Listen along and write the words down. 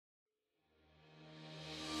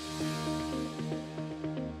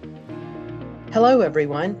Hello,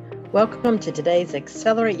 everyone. Welcome to today's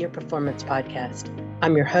Accelerate Your Performance podcast.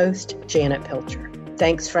 I'm your host, Janet Pilcher.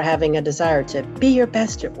 Thanks for having a desire to be your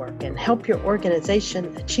best at work and help your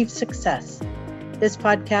organization achieve success. This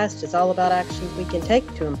podcast is all about actions we can take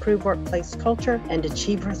to improve workplace culture and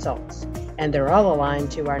achieve results. And they're all aligned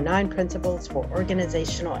to our 9 principles for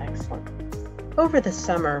organizational excellence. Over the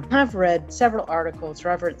summer, I've read several articles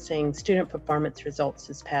referencing student performance results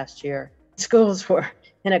this past year. Schools were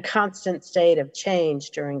in a constant state of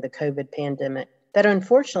change during the COVID pandemic that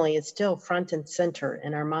unfortunately is still front and center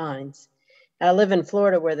in our minds. I live in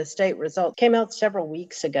Florida, where the state results came out several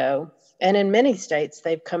weeks ago, and in many states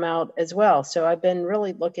they've come out as well. So I've been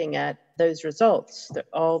really looking at those results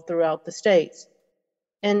all throughout the states.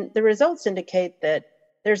 And the results indicate that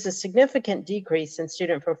there's a significant decrease in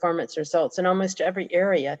student performance results in almost every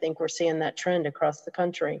area. I think we're seeing that trend across the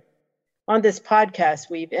country. On this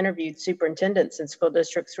podcast, we've interviewed superintendents in school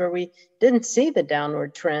districts where we didn't see the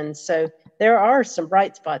downward trends. So there are some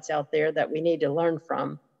bright spots out there that we need to learn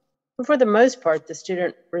from. But for the most part, the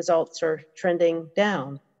student results are trending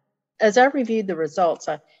down. As I reviewed the results,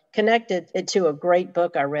 I connected it to a great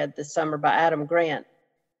book I read this summer by Adam Grant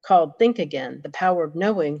called Think Again, The Power of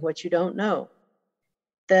Knowing What You Don't Know.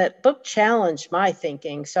 The book challenged my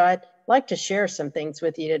thinking, so I'd like to share some things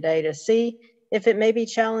with you today to see if it maybe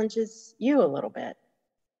challenges you a little bit.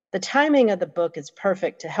 The timing of the book is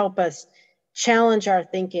perfect to help us challenge our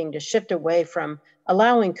thinking to shift away from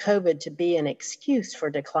allowing COVID to be an excuse for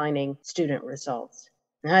declining student results.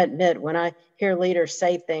 And I admit, when I hear leaders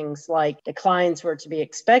say things like declines were to be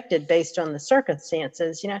expected based on the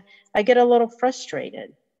circumstances, I get a little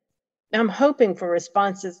frustrated. I'm hoping for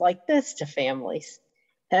responses like this to families.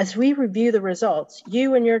 As we review the results,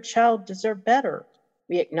 you and your child deserve better.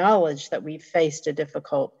 We acknowledge that we've faced a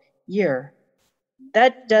difficult year.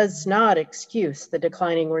 That does not excuse the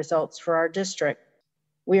declining results for our district.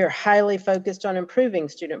 We are highly focused on improving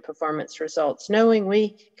student performance results, knowing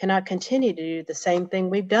we cannot continue to do the same thing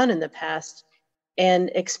we've done in the past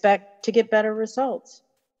and expect to get better results.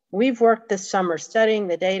 We've worked this summer studying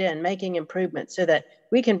the data and making improvements so that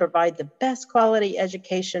we can provide the best quality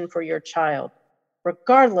education for your child,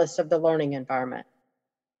 regardless of the learning environment.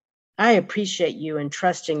 I appreciate you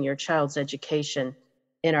entrusting your child's education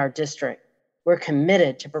in our district. We're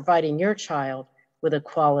committed to providing your child with a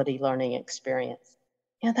quality learning experience.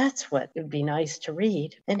 That's what it would be nice to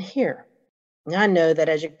read and hear. I know that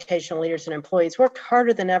educational leaders and employees worked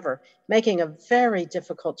harder than ever, making a very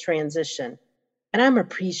difficult transition, and I'm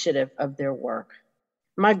appreciative of their work.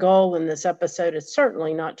 My goal in this episode is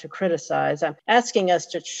certainly not to criticize. I'm asking us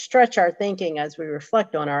to stretch our thinking as we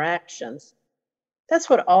reflect on our actions. That's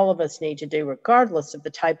what all of us need to do, regardless of the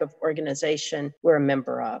type of organization we're a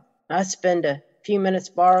member of. I spend a few minutes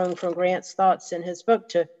borrowing from Grant's thoughts in his book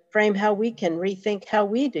to frame how we can rethink how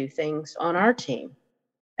we do things on our team.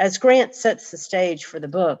 As Grant sets the stage for the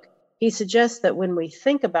book, he suggests that when we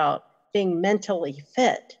think about being mentally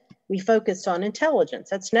fit, we focus on intelligence.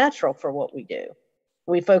 That's natural for what we do.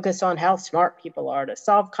 We focus on how smart people are to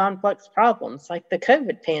solve complex problems like the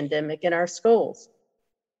COVID pandemic in our schools.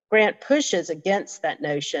 Grant pushes against that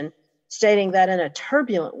notion, stating that in a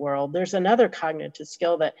turbulent world, there's another cognitive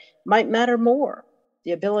skill that might matter more,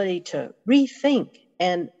 the ability to rethink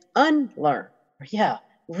and unlearn.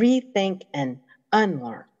 Rethink and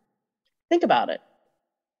unlearn. Think about it.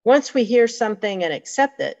 Once we hear something and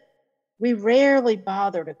accept it, we rarely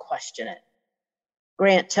bother to question it.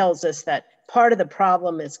 Grant tells us that part of the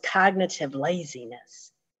problem is cognitive laziness.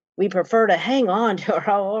 We prefer to hang on to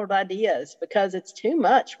our old ideas because it's too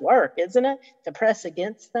much work, isn't it, to press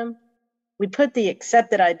against them? We put the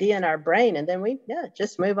accepted idea in our brain and then we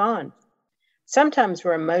just move on. Sometimes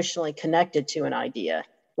we're emotionally connected to an idea.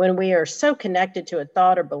 When we are so connected to a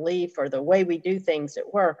thought or belief or the way we do things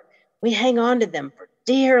at work, we hang on to them for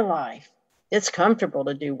dear life. It's comfortable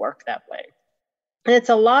to do work that way. And it's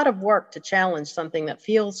a lot of work to challenge something that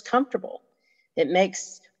feels comfortable. It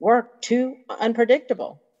makes work too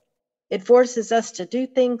unpredictable. It forces us to do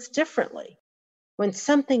things differently. When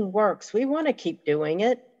something works, we want to keep doing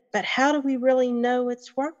it, but how do we really know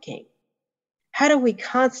it's working? How do we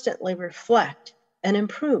constantly reflect and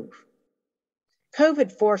improve?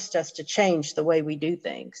 COVID forced us to change the way we do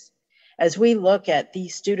things. As we look at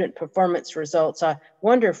these student performance results, I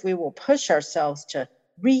wonder if we will push ourselves to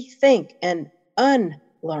rethink and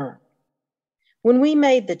unlearn. When we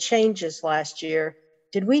made the changes last year,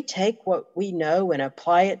 did we take what we know and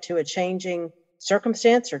apply it to a changing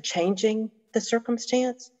circumstance or changing the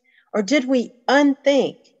circumstance? Or did we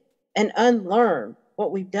unthink and unlearn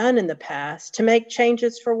what we've done in the past to make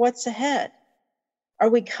changes for what's ahead? Are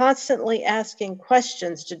we constantly asking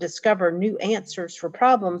questions to discover new answers for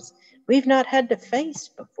problems we've not had to face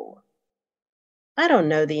before? I don't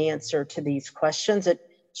know the answer to these questions. It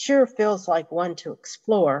sure feels like one to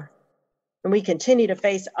explore. And we continue to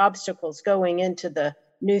face obstacles going into the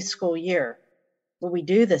new school year. Will we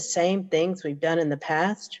do the same things we've done in the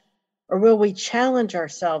past? Or will we challenge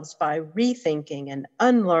ourselves by rethinking and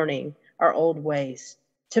unlearning our old ways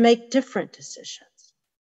to make different decisions?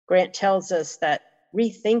 Grant tells us that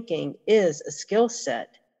rethinking is a skill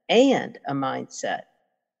set and a mindset.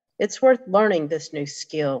 It's worth learning this new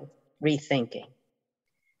skill, rethinking.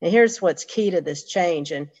 And here's what's key to this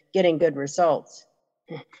change and getting good results.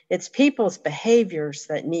 It's people's behaviors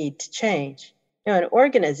that need to change. An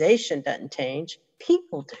organization doesn't change,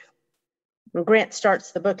 people do. And Grant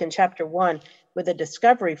starts the book in chapter 1 with a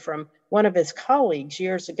discovery from one of his colleagues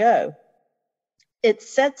years ago. It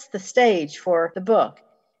sets the stage for the book.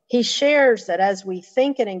 He shares that as we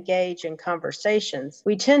think and engage in conversations,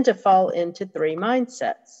 we tend to fall into 3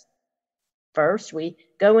 mindsets. First, we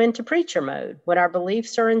go into preacher mode when our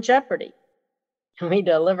beliefs are in jeopardy. We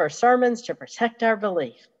deliver sermons to protect our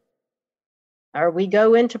belief. Or we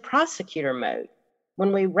go into prosecutor mode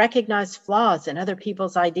when we recognize flaws in other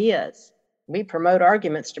people's ideas. We promote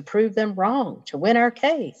arguments to prove them wrong, to win our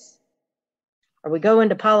case. Or we go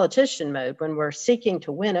into politician mode when we're seeking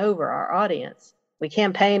to win over our audience. We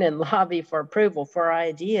campaign and lobby for approval for our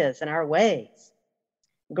ideas and our ways.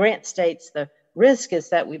 Grant states the risk is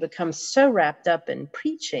that we become so wrapped up in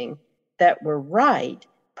preaching that we're right,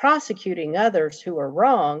 prosecuting others who are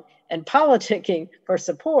wrong, and politicking for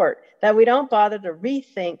support, that we don't bother to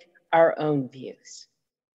rethink our own views.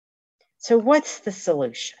 So what's the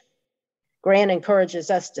solution? Grant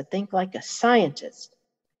encourages us to think like a scientist,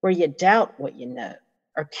 where you doubt what you know,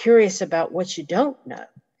 are curious about what you don't know,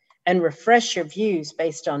 and refresh your views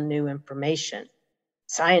based on new information.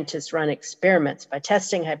 Scientists run experiments by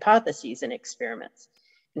testing hypotheses in experiments,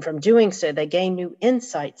 and from doing so, they gain new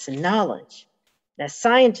insights and knowledge. As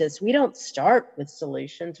scientists, we don't start with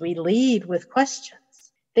solutions, we lead with questions.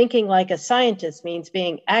 Thinking like a scientist means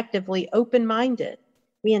being actively open-minded.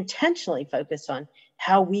 We intentionally focus on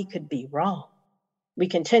how we could be wrong. We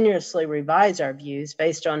continuously revise our views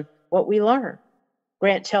based on what we learn.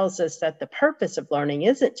 Grant tells us that the purpose of learning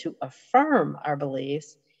isn't to affirm our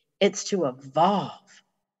beliefs, it's to evolve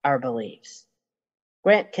our beliefs.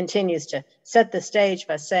 Grant continues to set the stage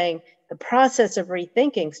by saying the process of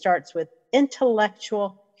rethinking starts with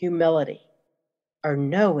intellectual humility, or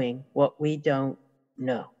knowing what we don't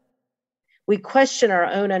know. We question our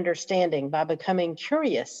own understanding by becoming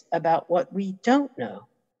curious about what we don't know.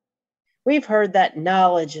 We've heard that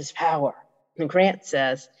knowledge is power. And Grant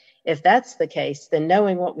says, if that's the case, then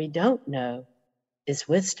knowing what we don't know is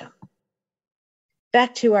wisdom.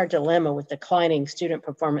 Back to our dilemma with declining student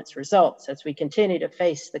performance results as we continue to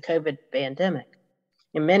face the COVID pandemic.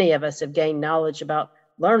 And many of us have gained knowledge about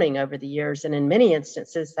learning over the years, and in many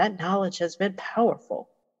instances, that knowledge has been powerful.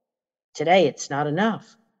 Today, it's not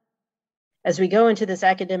enough. As we go into this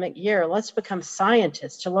academic year, let's become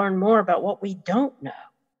scientists to learn more about what we don't know.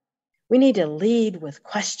 We need to lead with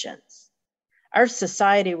questions. Our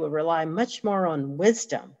society will rely much more on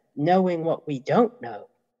wisdom, knowing what we don't know,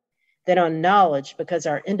 than on knowledge because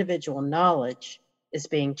our individual knowledge is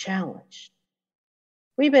being challenged.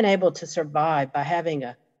 We've been able to survive by having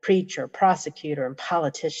a preacher, prosecutor, and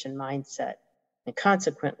politician mindset. And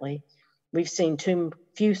consequently, we've seen too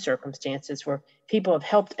few circumstances where people have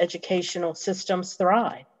helped educational systems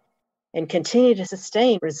thrive and continue to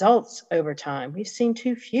sustain results over time. We've seen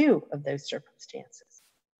too few of those circumstances.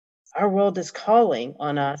 Our world is calling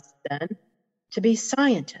on us then to be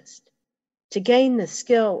scientists, to gain the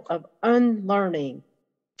skill of unlearning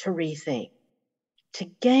to rethink, to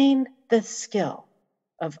gain the skill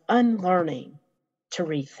of unlearning to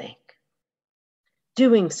rethink.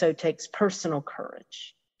 Doing so takes personal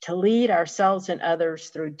courage to lead ourselves and others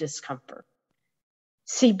through discomfort.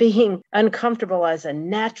 See being uncomfortable as a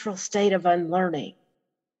natural state of unlearning.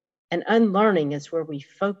 And unlearning is where we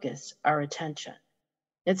focus our attention.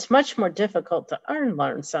 It's much more difficult to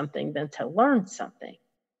unlearn something than to learn something.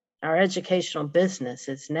 Our educational business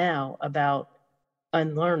is now about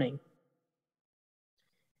unlearning.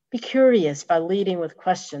 Be curious by leading with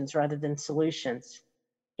questions rather than solutions.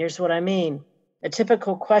 Here's what I mean. A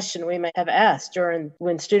typical question we may have asked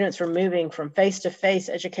when students were moving from face-to-face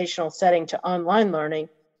educational setting to online learning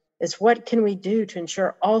is, what can we do to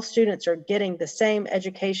ensure all students are getting the same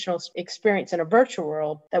educational experience in a virtual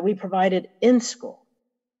world that we provided in school?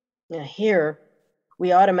 Now here,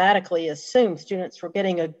 we automatically assume students were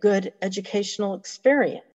getting a good educational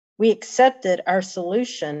experience. We accepted our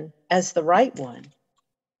solution as the right one,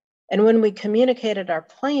 And when we communicated our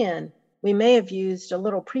plan, we may have used a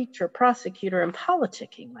little preacher, prosecutor, and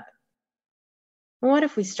politicking mode. And what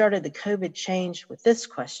if we started the COVID change with this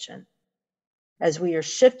question? As we are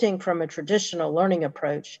shifting from a traditional learning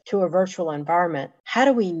approach to a virtual environment, how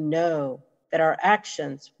do we know that our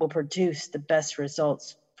actions will produce the best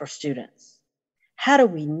results for students? How do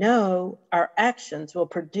we know our actions will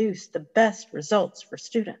produce the best results for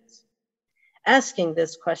students? Asking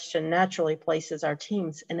this question naturally places our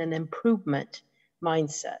teams in an improvement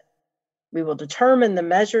mindset. We will determine the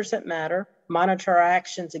measures that matter, monitor our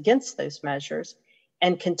actions against those measures,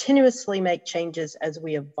 and continuously make changes as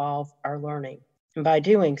we evolve our learning. And by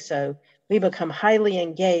doing so, we become highly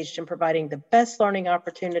engaged in providing the best learning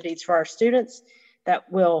opportunities for our students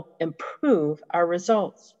that will improve our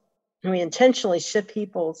results. And we intentionally shift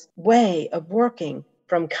people's way of working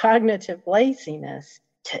from cognitive laziness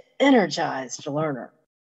to energized learner.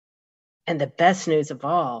 And the best news of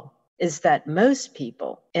all is that most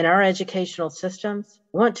people in our educational systems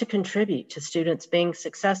want to contribute to students being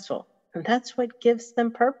successful. And that's what gives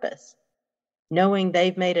them purpose, knowing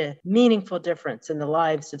they've made a meaningful difference in the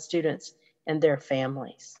lives of students and their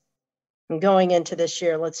families. And going into this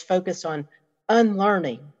year, let's focus on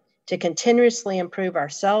unlearning to continuously improve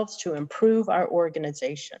ourselves, to improve our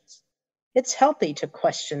organizations. It's healthy to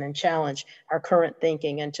question and challenge our current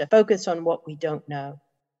thinking and to focus on what we don't know.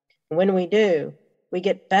 And when we do, we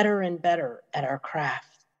get better and better at our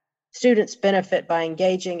craft. Students benefit by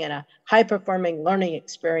engaging in a high-performing learning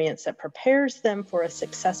experience that prepares them for a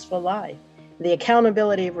successful life. The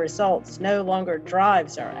accountability of results no longer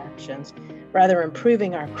drives our actions. Rather,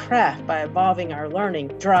 improving our craft by evolving our learning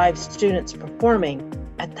drives students performing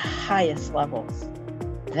at the highest levels.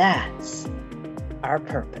 That's our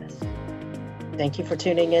purpose. Thank you for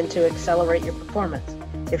tuning in to Accelerate Your Performance.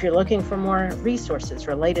 If you're looking for more resources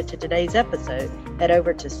related to today's episode, head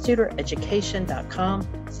over to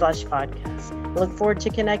studereducation.com/podcast. I look forward to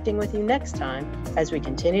connecting with you next time as we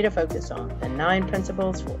continue to focus on the 9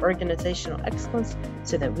 principles for organizational excellence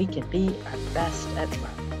so that we can be our best at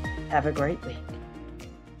work. Have a great week.